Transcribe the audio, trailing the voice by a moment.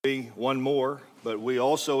One more, but we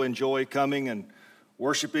also enjoy coming and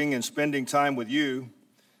worshiping and spending time with you.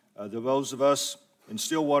 Those of us in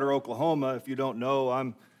Stillwater, Oklahoma, if you don't know,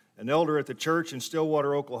 I'm an elder at the church in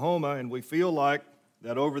Stillwater, Oklahoma, and we feel like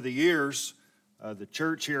that over the years, the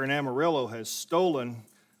church here in Amarillo has stolen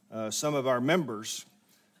some of our members,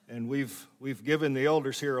 and we've given the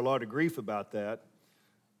elders here a lot of grief about that.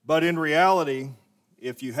 But in reality,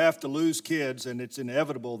 if you have to lose kids, and it's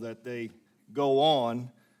inevitable that they go on,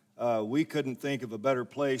 we couldn't think of a better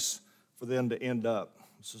place for them to end up.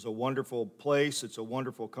 This is a wonderful place. It's a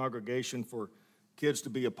wonderful congregation for kids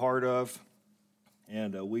to be a part of,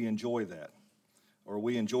 and we enjoy that, or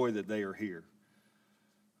we enjoy that they are here.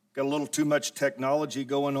 Got a little too much technology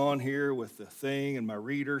going on here with the thing and my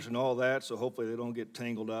readers and all that, so hopefully they don't get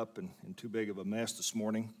tangled up in too big of a mess this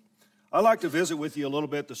morning. I'd like to visit with you a little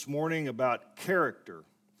bit this morning about character.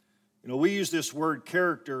 You know, we use this word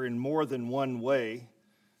character in more than one way.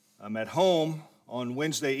 At home on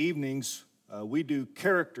Wednesday evenings, we do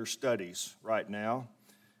character studies right now.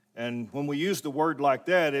 And when we use the word like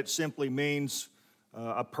that, it simply means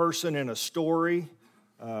a person in a story,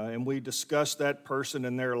 and we discuss that person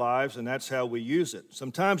and their lives, and that's how we use it.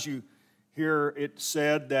 Sometimes you hear it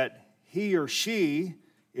said that he or she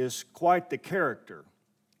is quite the character.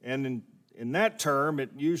 And in that term,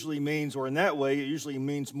 it usually means, or in that way, it usually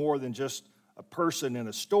means more than just a person in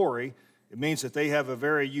a story. It means that they have a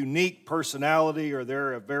very unique personality, or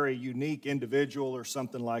they're a very unique individual or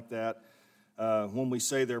something like that when we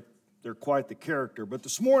say they're quite the character. But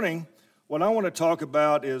this morning, what I want to talk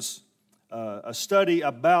about is a study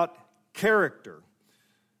about character.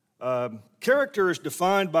 Character is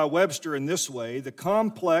defined by Webster in this way: the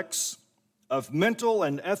complex of mental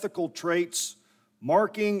and ethical traits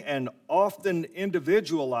marking and often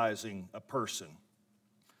individualizing a person,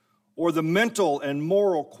 or the mental and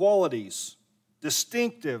moral qualities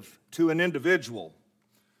distinctive to an individual,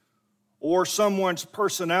 or someone's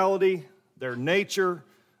personality, their nature,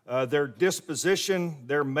 their disposition,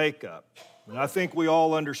 their makeup. And I think we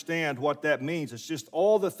all understand what that means. It's just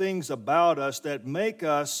all the things about us that make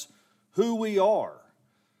us who we are.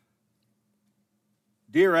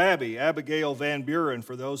 Dear Abby, Abigail Van Buren,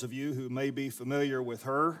 for those of you who may be familiar with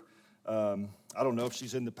her, I don't know if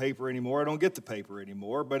she's in the paper anymore. I don't get the paper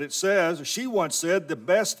anymore. But it says, she once said, the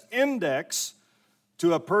best index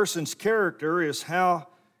to a person's character is how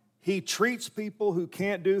he treats people who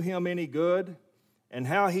can't do him any good and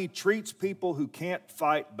how he treats people who can't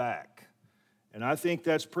fight back. And I think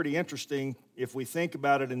that's pretty interesting if we think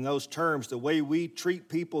about it in those terms, the way we treat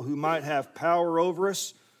people who might have power over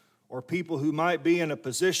us or people who might be in a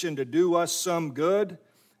position to do us some good,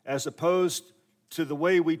 as opposed to the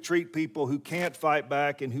way we treat people who can't fight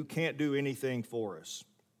back and who can't do anything for us.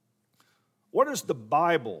 What does the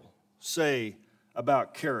Bible say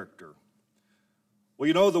about character? Well,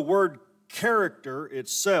 you know, the word character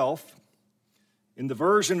itself, in the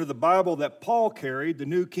version of the Bible that Paul carried, the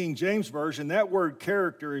New King James Version, that word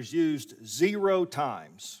character is used 0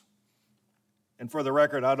 times. And for the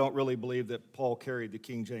record, I don't really believe that Paul carried the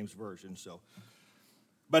King James Version,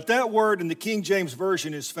 But that word in the King James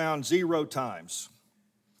Version is found 0 times.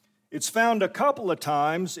 It's found a couple of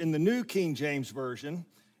times in the New King James Version,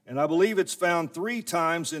 and I believe it's found 3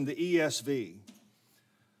 times in the ESV.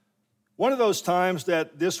 One of those times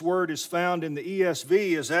that this word is found in the ESV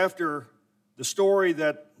is after the story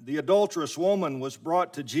that the adulterous woman was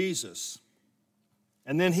brought to Jesus.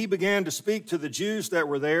 And then he began to speak to the Jews that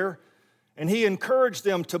were there, and he encouraged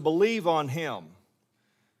them to believe on him.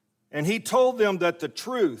 And he told them that the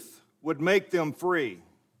truth would make them free.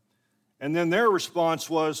 And then their response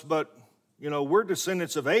was, but, we're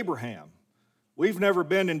descendants of Abraham. We've never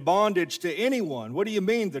been in bondage to anyone. What do you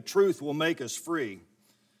mean the truth will make us free?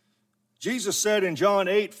 Jesus said in John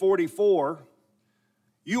 8:44,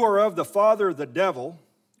 you are of the father, the devil,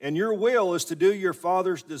 and your will is to do your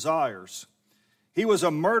father's desires. He was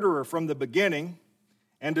a murderer from the beginning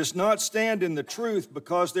and does not stand in the truth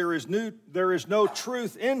because there is no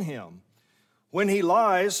truth in him. When he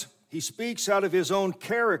lies, he speaks out of his own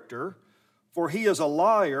character, for he is a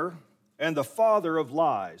liar and the father of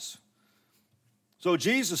lies. So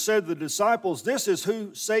Jesus said to the disciples, this is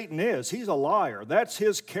who Satan is. He's a liar. That's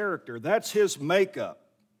his character. That's his makeup.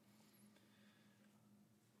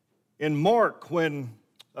 In Mark, when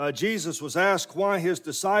Jesus was asked why his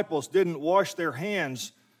disciples didn't wash their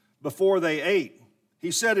hands before they ate, he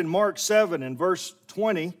said in Mark 7 and verse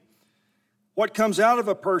 20, what comes out of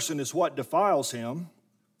a person is what defiles him,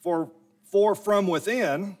 for from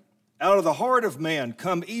within, out of the heart of man,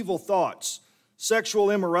 come evil thoughts, sexual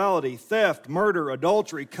immorality, theft, murder,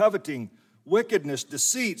 adultery, coveting, wickedness,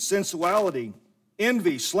 deceit, sensuality,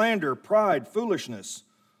 envy, slander, pride, foolishness.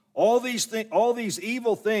 All these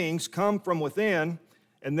evil things come from within,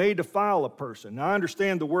 and they defile a person. Now, I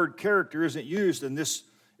understand the word character isn't used in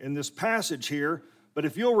this passage here, but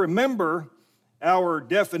if you'll remember our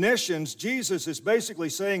definitions, Jesus is basically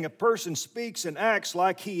saying a person speaks and acts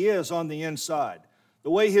like he is on the inside. The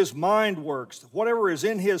way his mind works, whatever is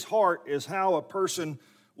in his heart is how a person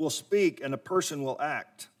will speak and a person will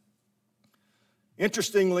act.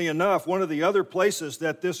 Interestingly enough, one of the other places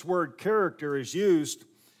that this word character is used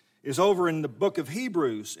is over in the book of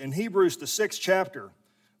Hebrews. In Hebrews, the 6th chapter,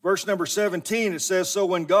 verse number 17, it says, "So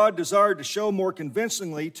when God desired to show more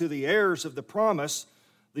convincingly to the heirs of the promise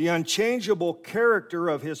the unchangeable character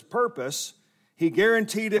of his purpose, he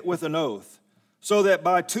guaranteed it with an oath, so that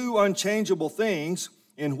by two unchangeable things,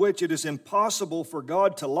 in which it is impossible for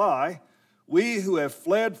God to lie, we who have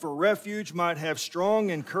fled for refuge might have strong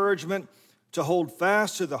encouragement to hold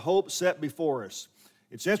fast to the hope set before us."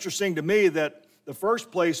 It's interesting to me that the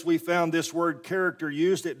first place we found this word character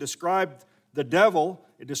used, it described the devil,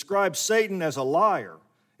 it describes Satan as a liar,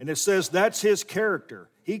 and it says that's his character.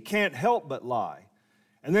 He can't help but lie.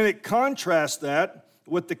 And then it contrasts that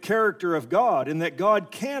with the character of God, in that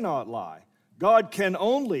God cannot lie. God can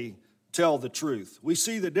only tell the truth. We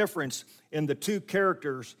see the difference in the two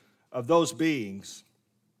characters of those beings.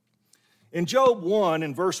 In Job 1,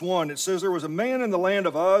 in verse 1, it says, "There was a man in the land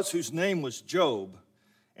of Uz whose name was Job,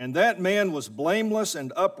 and that man was blameless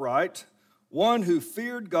and upright, one who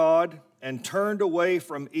feared God and turned away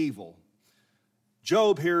from evil."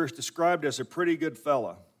 Job here is described as a pretty good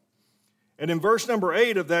fella. And in verse number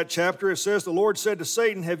 8 of that chapter, it says, "The Lord said to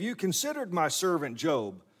Satan, 'Have you considered my servant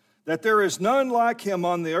Job, that there is none like him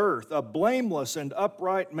on the earth, a blameless and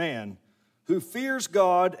upright man, who fears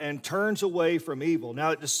God and turns away from evil?'" Now,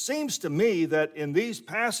 it just seems to me that in these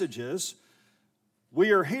passages, we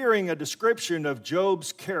are hearing a description of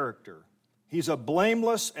Job's character. He's a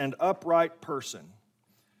blameless and upright person.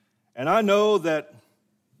 And I know that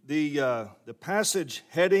the passage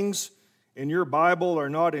headings in your Bible are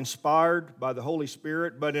not inspired by the Holy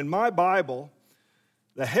Spirit, but in my Bible,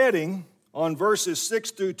 the heading on verses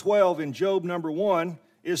 6 through 12 in Job number 1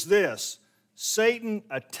 is this: Satan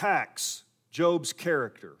attacks Job's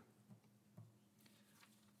character.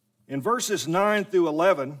 In verses 9 through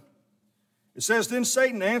 11, it says, "Then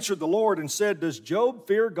Satan answered the Lord and said, 'Does Job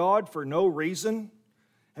fear God for no reason?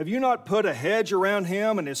 Have you not put a hedge around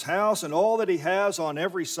him and his house and all that he has on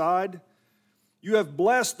every side? You have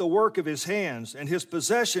blessed the work of his hands, and his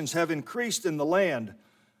possessions have increased in the land.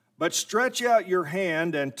 But stretch out your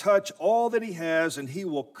hand and touch all that he has, and he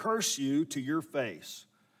will curse you to your face.'"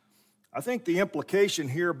 I think the implication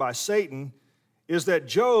here by Satan is that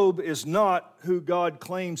Job is not who God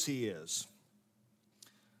claims he is.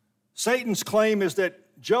 Satan's claim is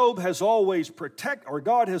that God has always protected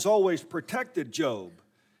Job,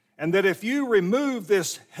 and that if you remove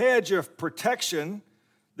this hedge of protection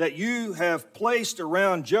that you have placed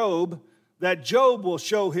around Job, that Job will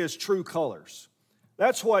show his true colors.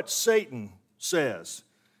 That's what Satan says.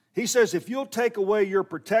 He says if you'll take away your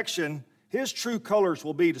protection, his true colors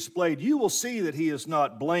will be displayed. You will see that he is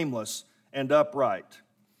not blameless and upright.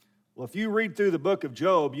 Well, if you read through the book of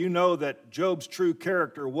Job, you know that Job's true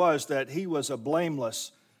character was that he was a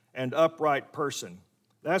blameless and upright person.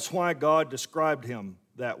 That's why God described him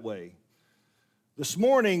that way. This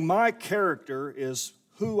morning, my character is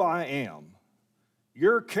who I am.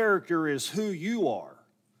 Your character is who you are.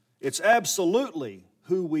 It's absolutely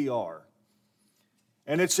who we are.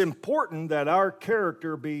 And it's important that our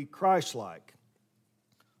character be Christ-like.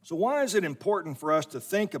 So why is it important for us to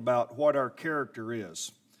think about what our character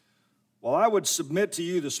is? Well, I would submit to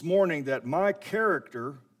you this morning that my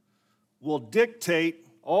character will dictate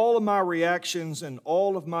all of my reactions and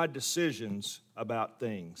all of my decisions about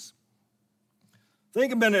things.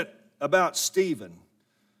 Think a minute about Stephen.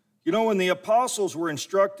 You know, when the apostles were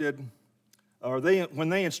instructed, when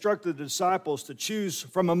they instructed the disciples to choose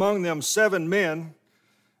from among them 7 men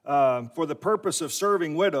for the purpose of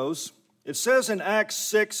serving widows, it says in Acts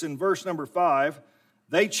 6 in verse number 5,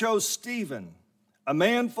 they chose Stephen, a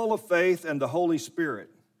man full of faith and the Holy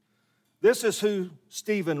Spirit. This is who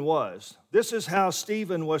Stephen was. This is how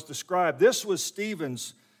Stephen was described. This was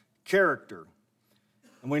Stephen's character.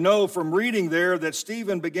 And we know from reading there that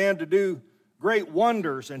Stephen began to do great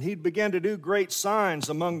wonders, and he began to do great signs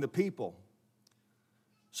among the people.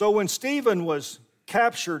 So when Stephen was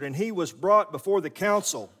captured and he was brought before the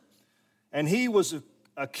council, and he was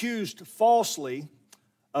accused falsely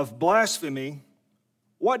of blasphemy,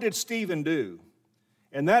 what did Stephen do?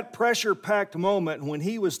 In that pressure-packed moment when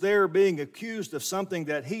he was there being accused of something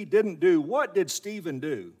that he didn't do, what did Stephen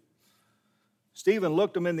do? Stephen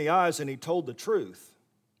looked him in the eyes and he told the truth.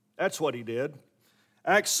 That's what he did.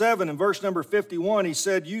 Acts 7 and verse number 51, he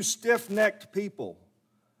said, "You stiff-necked people,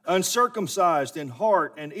 uncircumcised in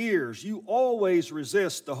heart and ears, you always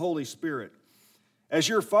resist the Holy Spirit. As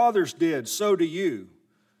your fathers did, so do you.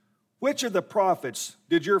 Which of the prophets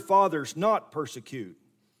did your fathers not persecute?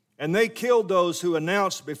 And they killed those who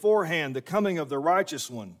announced beforehand the coming of the righteous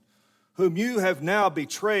one, whom you have now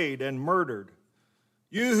betrayed and murdered.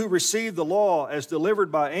 You who received the law as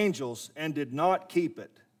delivered by angels and did not keep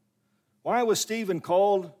it." Why was Stephen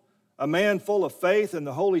called a man full of faith and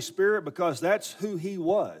the Holy Spirit? Because that's who he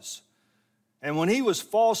was. And when he was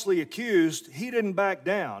falsely accused, he didn't back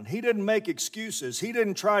down. He didn't make excuses. He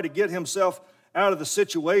didn't try to get himself out of the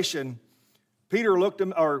situation. Stephen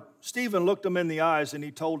looked him in the eyes and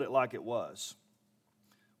he told it like it was.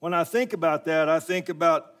 When I think about that, I think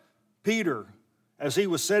about Peter as he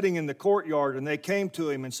was sitting in the courtyard and they came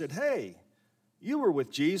to him and said, "Hey, you were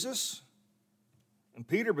with Jesus." And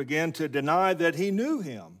Peter began to deny that he knew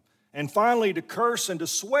him, and finally to curse and to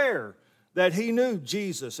swear that he knew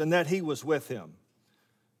Jesus and that he was with him.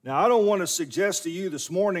 Now, I don't want to suggest to you this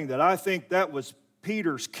morning that I think that was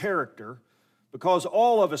Peter's character, because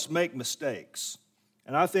all of us make mistakes.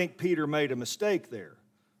 And I think Peter made a mistake there.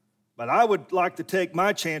 But I would like to take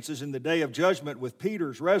my chances in the day of judgment with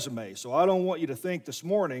Peter's resume. So I don't want you to think this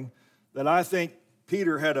morning that I think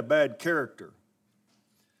Peter had a bad character.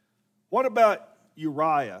 What about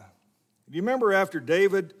Uriah? Do you remember after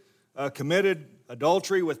David committed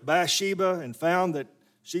adultery with Bathsheba and found that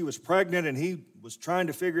she was pregnant, and he was trying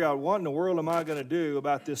to figure out, what in the world am I going to do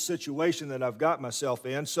about this situation that I've got myself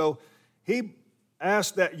in? So he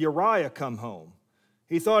asked that Uriah come home.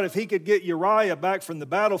 He thought if he could get Uriah back from the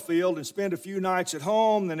battlefield and spend a few nights at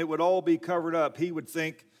home, then it would all be covered up.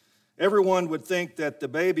 Everyone would think that the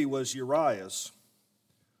baby was Uriah's.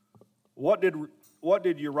 What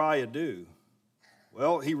did Uriah do?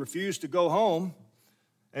 Well, he refused to go home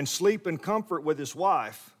and sleep in comfort with his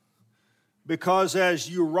wife, because as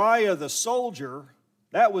Uriah the soldier,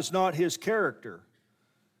 that was not his character.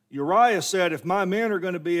 Uriah said, if my men are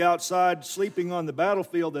going to be outside sleeping on the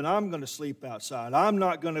battlefield, then I'm going to sleep outside. I'm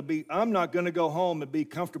not going to go home and be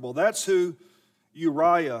comfortable. That's who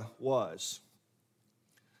Uriah was.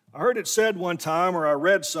 I heard it said one time, or I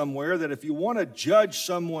read somewhere, that if you want to judge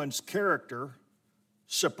someone's character,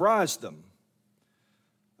 surprise them.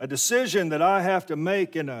 A decision that I have to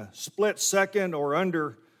make in a split second or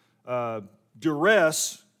under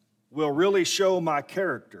duress will really show my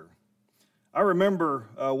character. I remember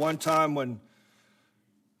one time when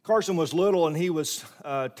Carson was little and he was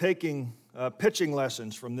taking pitching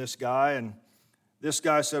lessons from this guy, and this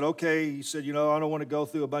guy said, okay, he said, I don't want to go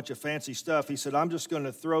through a bunch of fancy stuff. He said, I'm just going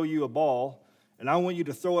to throw you a ball, and I want you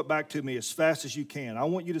to throw it back to me as fast as you can. I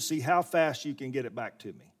want you to see how fast you can get it back to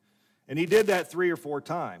me. And he did that 3 or 4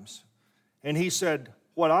 times. And he said,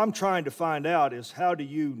 what I'm trying to find out is, how do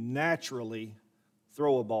you naturally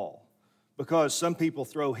throw a ball? Because some people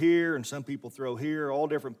throw here and some people throw here, all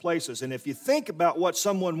different places. And if you think about what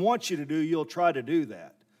someone wants you to do, you'll try to do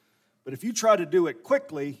that. But if you try to do it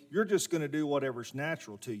quickly, you're just going to do whatever's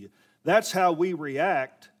natural to you. That's how we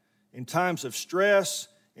react in times of stress,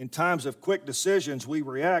 in times of quick decisions. We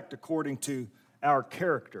react according to our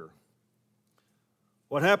character.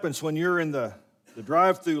 What happens when you're in the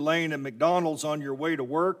drive-through lane at McDonald's on your way to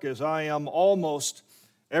work, as I am almost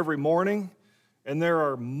every morning, and there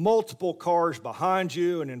are multiple cars behind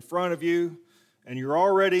you and in front of you, and you're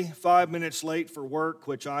already 5 minutes late for work,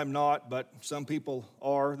 which I'm not, but some people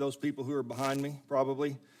are, those people who are behind me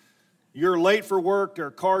probably. You're late for work, there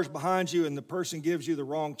are cars behind you, and the person gives you the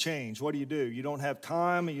wrong change. What do? You don't have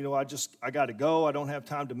time, I got to go, I don't have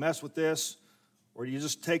time to mess with this. Or you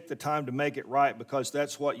just take the time to make it right because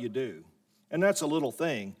that's what you do. And that's a little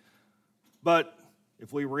thing. But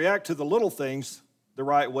if we react to the little things the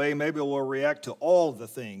right way, maybe we'll react to all the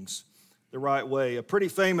things the right way. A pretty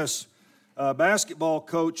famous basketball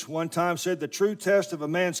coach one time said the true test of a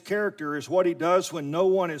man's character is what he does when no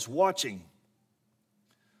one is watching.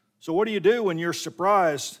 So what do you do when you're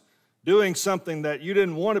surprised doing something that you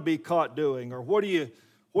didn't want to be caught doing? Or what do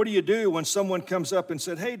you do when someone comes up and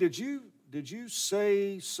said, hey, did you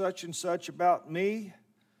say such and such about me?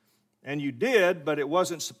 And you did, but it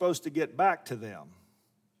wasn't supposed to get back to them,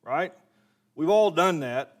 right? We've all done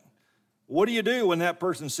that. What do you do when that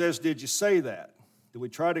person says, did you say that? Do we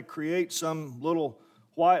try to create some little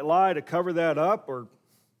white lie to cover that up? Or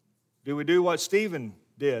do we do what Stephen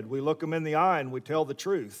did? We look them in the eye and we tell the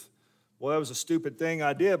truth. Well, that was a stupid thing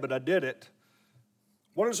I did, but I did it.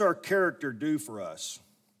 What does our character do for us?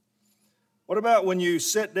 What about when you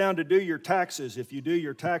sit down to do your taxes? If you do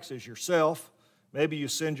your taxes yourself, Maybe you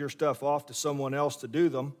send your stuff off to someone else to do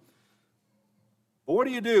them. But what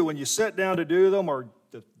do you do when you sit down to do them, or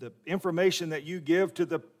the information that you give to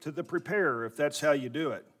the preparer, if that's how you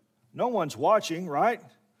do it? No one's watching, right?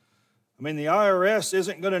 I mean, the IRS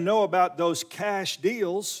isn't going to know about those cash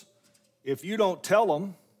deals if you don't tell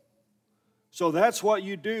them. So that's what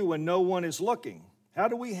you do when no one is looking. How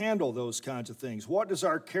do we handle those kinds of things? What does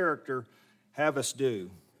our character have us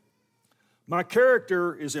do? My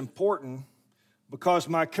character is important because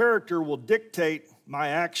my character will dictate my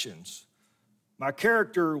actions. My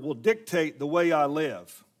character will dictate the way I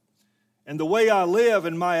live. And the way I live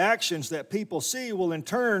and my actions that people see will in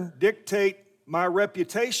turn dictate my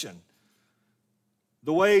reputation.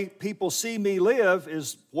 The way people see me live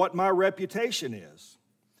is what my reputation is.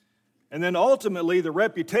 And then ultimately, the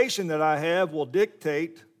reputation that I have will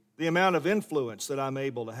dictate the amount of influence that I'm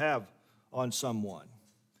able to have on someone.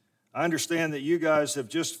 I understand that you guys have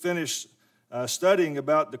just finished studying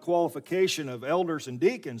about the qualification of elders and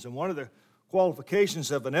deacons, and one of the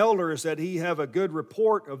qualifications of an elder is that he have a good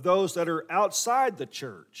report of those that are outside the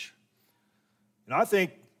church. And I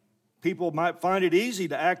think people might find it easy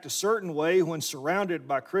to act a certain way when surrounded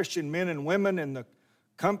by Christian men and women in the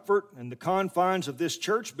comfort and the confines of this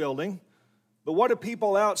church building. But what do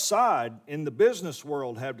people outside in the business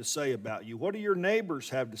world have to say about you? What do your neighbors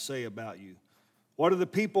have to say about you? What do the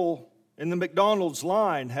people in the McDonald's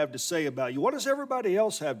line have to say about you? What does everybody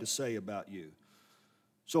else have to say about you?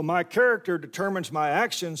 So my character determines my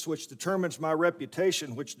actions, which determines my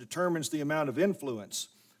reputation, which determines the amount of influence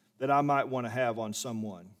that I might want to have on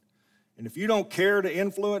someone. And if you don't care to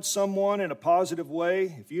influence someone in a positive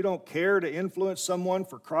way, if you don't care to influence someone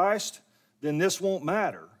for Christ, then this won't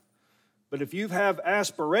matter. But if you have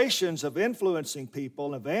aspirations of influencing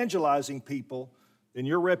people, evangelizing people, then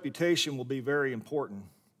your reputation will be very important.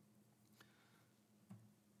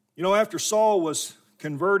 You know, after Saul was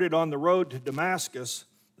converted on the road to Damascus,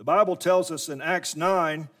 the Bible tells us in Acts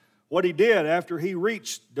 9 what he did after he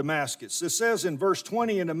reached Damascus. It says in verse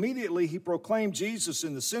 20, "And immediately he proclaimed Jesus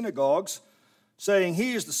in the synagogues, saying,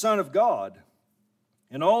 'He is the Son of God.'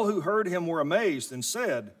 And all who heard him were amazed and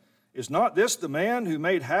said, 'Is not this the man who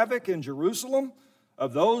made havoc in Jerusalem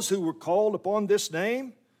of those who were called upon this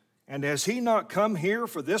name? And has he not come here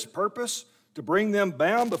for this purpose, to bring them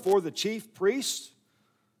bound before the chief priests?'"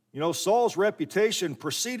 You know, Saul's reputation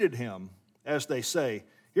preceded him, as they say.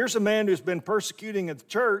 Here's a man who's been persecuting the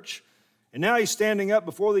church, and now he's standing up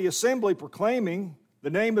before the assembly proclaiming the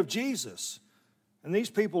name of Jesus. And these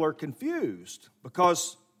people are confused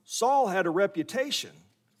because Saul had a reputation.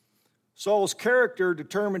 Saul's character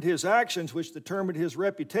determined his actions, which determined his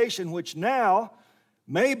reputation, which now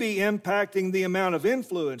may be impacting the amount of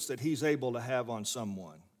influence that he's able to have on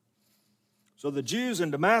someone. So the Jews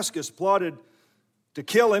in Damascus plotted to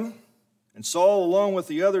kill him, and Saul, along with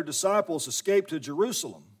the other disciples, escaped to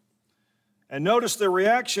Jerusalem. And notice the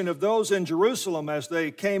reaction of those in Jerusalem as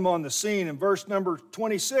they came on the scene. In verse number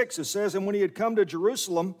 26, it says, "And when he had come to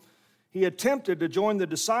Jerusalem, he attempted to join the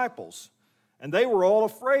disciples, and they were all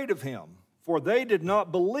afraid of him, for they did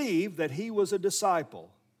not believe that he was a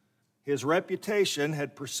disciple." His reputation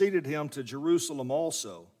had preceded him to Jerusalem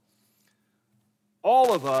also.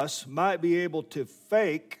 All of us might be able to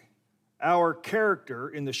fake our character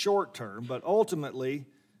in the short term, but ultimately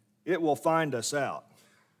it will find us out.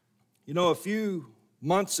 You know, a few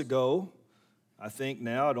months ago, I think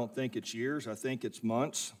now, I don't think it's years, I think it's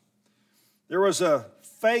months, there was a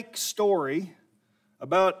fake story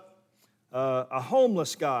about a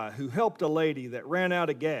homeless guy who helped a lady that ran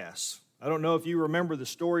out of gas. I don't know if you remember the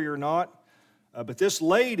story or not, but this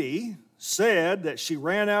lady said that she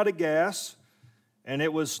ran out of gas and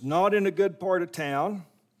it was not in a good part of town.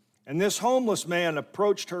 And this homeless man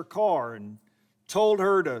approached her car and told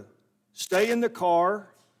her to stay in the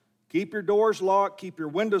car, keep your doors locked, keep your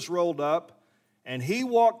windows rolled up. And he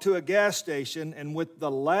walked to a gas station, and with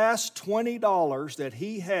the last $20 that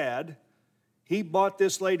he had, he bought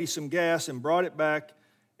this lady some gas and brought it back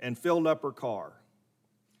and filled up her car.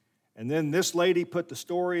 And then this lady put the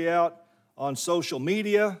story out on social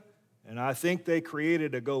media, and I think they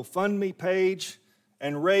created a GoFundMe page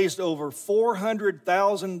and raised over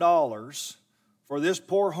 $400,000 for this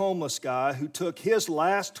poor homeless guy who took his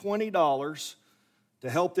last $20 to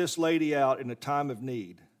help this lady out in a time of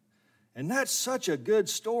need. And that's such a good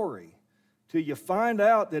story, till you find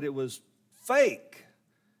out that it was fake,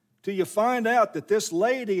 till you find out that this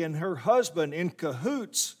lady and her husband, in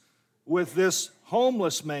cahoots with this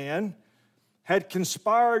homeless man, had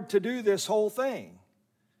conspired to do this whole thing.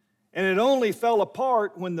 And it only fell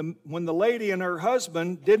apart when the lady and her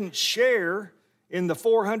husband didn't share in the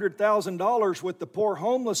 $400,000 with the poor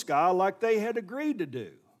homeless guy like they had agreed to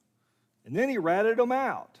do. And then he ratted them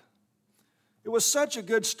out. It was such a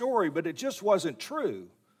good story, but it just wasn't true.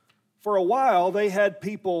 For a while, they had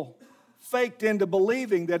people faked into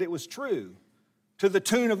believing that it was true, to the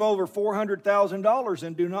tune of over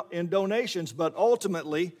 $400,000 in donations, but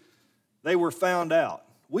ultimately, they were found out.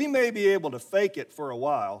 We may be able to fake it for a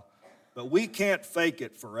while, but we can't fake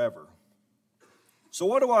it forever. So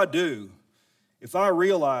what do I do if I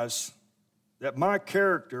realize that my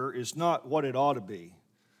character is not what it ought to be?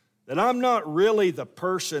 That I'm not really the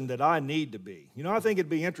person that I need to be. You know, I think it'd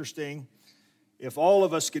be interesting if all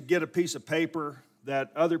of us could get a piece of paper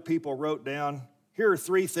that other people wrote down. Here are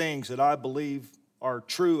 3 things that I believe are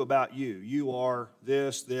true about you. You are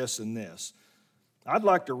this, this, and this. I'd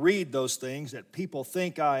like to read those things that people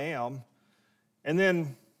think I am, and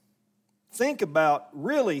then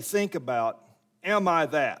really think about, am I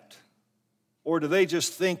that? Or do they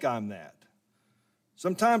just think I'm that?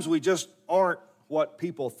 Sometimes we just aren't what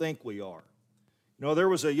people think we are. You know, there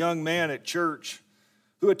was a young man at church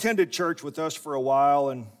who attended church with us for a while,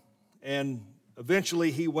 and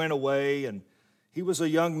eventually he went away, and he was a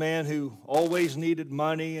young man who always needed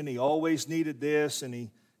money, and he always needed this, and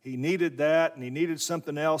he needed that, and he needed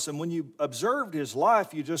something else. And when you observed his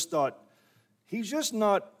life, you just thought, he's just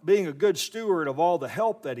not being a good steward of all the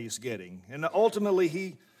help that he's getting. And ultimately,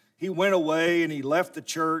 he went away, and he left the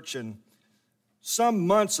church, and some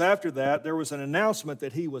months after that, there was an announcement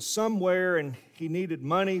that he was somewhere, and he needed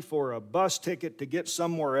money for a bus ticket to get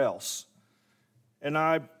somewhere else. And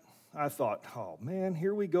I thought, oh man,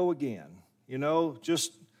 here we go again. You know,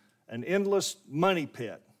 just an endless money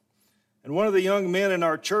pit. And one of the young men in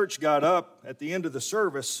our church got up at the end of the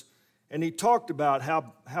service, and he talked about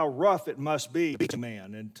how rough it must be to be a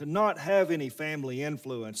man and to not have any family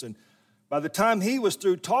influence. And by the time he was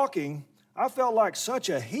through talking, I felt like such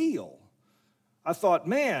a heel. I thought,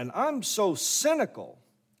 man, I'm so cynical,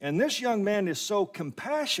 and this young man is so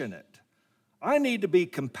compassionate. I need to be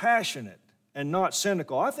compassionate and not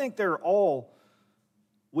cynical. I think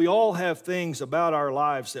we all have things about our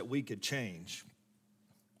lives that we could change.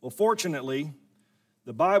 Well, fortunately,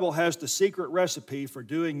 the Bible has the secret recipe for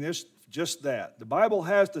doing this, just that. The Bible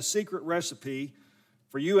has the secret recipe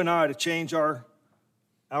for you and I to change our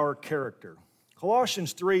character.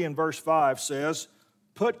 Colossians 3 and verse 5 says,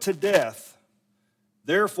 "Put to death,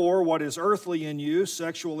 therefore, what is earthly in you,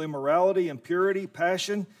 sexual immorality, impurity,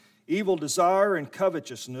 passion, evil desire, and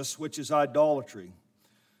covetousness, which is idolatry."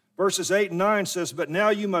 Verses 8 and 9 says, "But now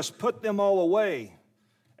you must put them all away,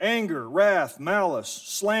 anger, wrath, malice,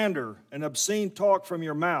 slander, and obscene talk from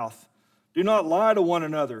your mouth. Do not lie to one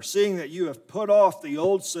another, seeing that you have put off the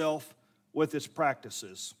old self with its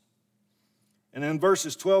practices." And in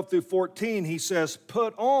verses 12 through 14, he says,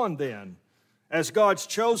 "Put on then, as God's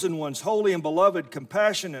chosen ones, holy and beloved,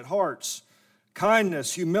 compassionate hearts,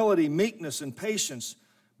 kindness, humility, meekness, and patience,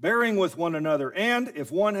 bearing with one another, and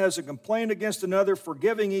if one has a complaint against another,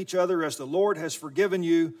 forgiving each other as the Lord has forgiven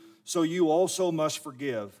you, so you also must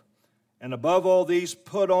forgive. And above all these,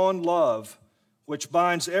 put on love, which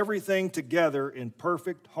binds everything together in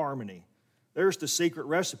perfect harmony." There's the secret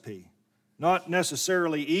recipe. Not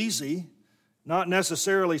necessarily easy, not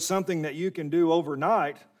necessarily something that you can do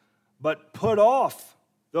overnight, but put off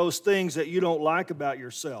those things that you don't like about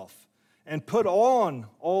yourself and put on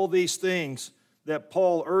all these things that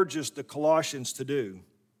Paul urges the Colossians to do.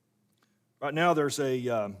 Right now there's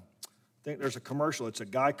I think there's a commercial, it's a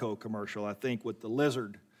Geico commercial, I think, with the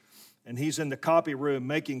lizard. And he's in the copy room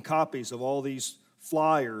making copies of all these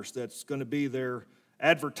flyers that's going to be their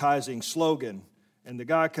advertising slogan. And the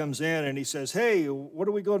guy comes in and he says, "Hey, what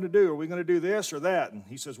are we going to do? Are we going to do this or that?" And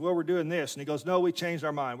he says, "Well, we're doing this." And he goes, "No, we changed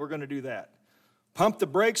our mind. We're going to do that. Pump the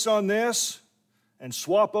brakes on this and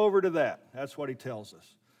swap over to that." That's what he tells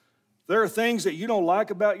us. There are things that you don't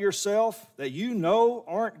like about yourself that you know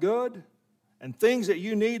aren't good, and things that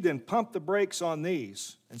you need, then pump the brakes on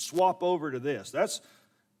these and swap over to this.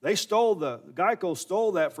 Geico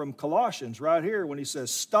stole that from Colossians right here when he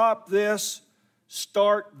says, stop this,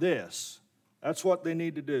 start this. That's what they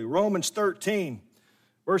need to do. Romans 13,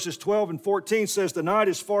 verses 12 and 14 says, "The night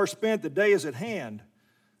is far spent, the day is at hand.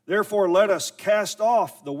 Therefore let us cast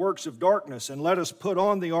off the works of darkness, and let us put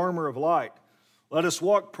on the armor of light. Let us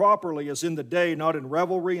walk properly as in the day, not in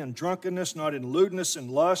revelry and drunkenness, not in lewdness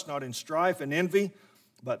and lust, not in strife and envy,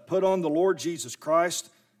 but put on the Lord Jesus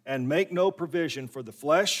Christ, and make no provision for the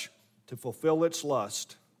flesh to fulfill its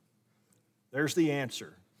lust." There's the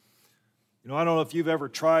answer. You know, I don't know if you've ever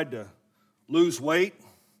tried to lose weight,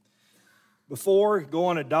 before, go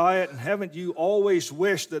on a diet, and haven't you always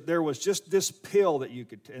wished that there was just this pill that you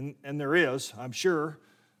could, and there is, I'm sure,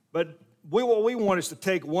 but what we want is to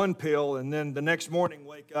take one pill and then the next morning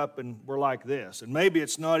wake up and we're like this. And maybe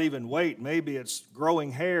it's not even weight, maybe it's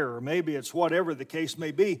growing hair, or maybe it's whatever the case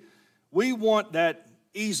may be. We want that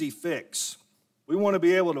easy fix. We want to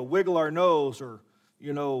be able to wiggle our nose or,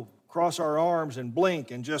 cross our arms and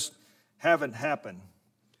blink and just have it happen.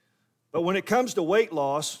 But when it comes to weight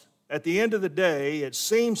loss, at the end of the day, it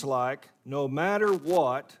seems like no matter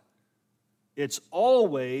what, it's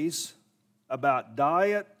always about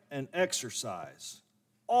diet and exercise.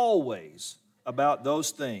 Always about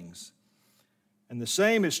those things. And the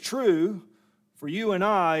same is true for you and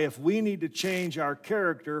I if we need to change our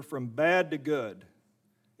character from bad to good.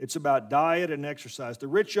 It's about diet and exercise. The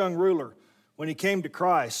rich young ruler, when he came to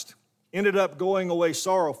Christ, ended up going away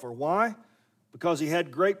sorrowful. Why? Because he had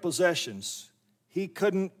great possessions. He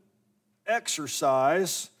couldn't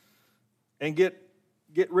exercise and get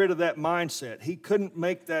rid of that mindset. He couldn't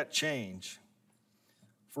make that change.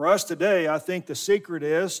 For us today, I think the secret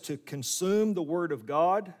is to consume the Word of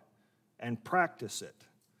God and practice it.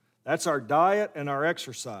 That's our diet and our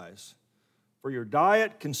exercise. For your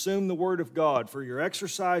diet, consume the Word of God. For your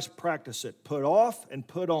exercise, practice it. Put off and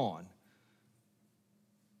put on.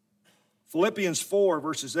 Philippians 4,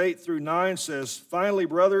 verses 8 through 9 says, "Finally,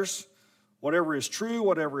 brothers, whatever is true,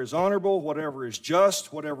 whatever is honorable, whatever is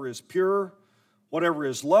just, whatever is pure, whatever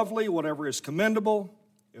is lovely, whatever is commendable,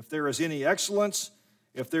 if there is any excellence,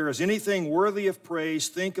 if there is anything worthy of praise,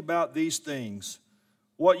 think about these things.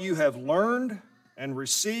 What you have learned and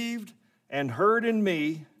received and heard in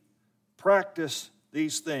me, practice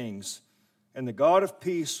these things, and the God of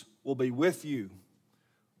peace will be with you."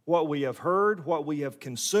 What we have heard, what we have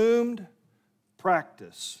consumed,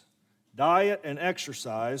 practice. Diet and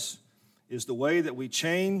exercise is the way that we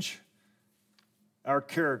change our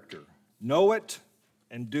character. Know it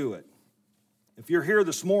and do it. If you're here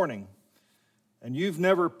this morning and you've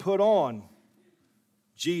never put on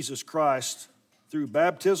Jesus Christ through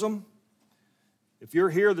baptism, if you're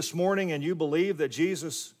here this morning and you believe that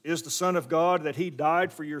Jesus is the Son of God, that He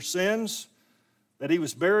died for your sins, that He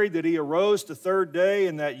was buried, that He arose the third day,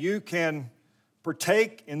 and that you can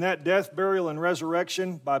partake in that death, burial, and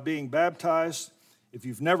resurrection by being baptized, if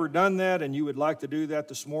you've never done that and you would like to do that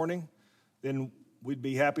this morning, then we'd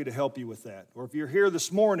be happy to help you with that. Or if you're here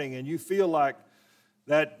this morning and you feel like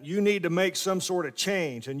that you need to make some sort of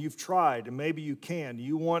change and you've tried and maybe you can,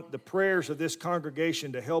 you want the prayers of this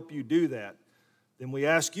congregation to help you do that, then we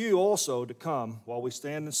ask you also to come while we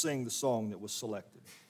stand and sing the song that was selected.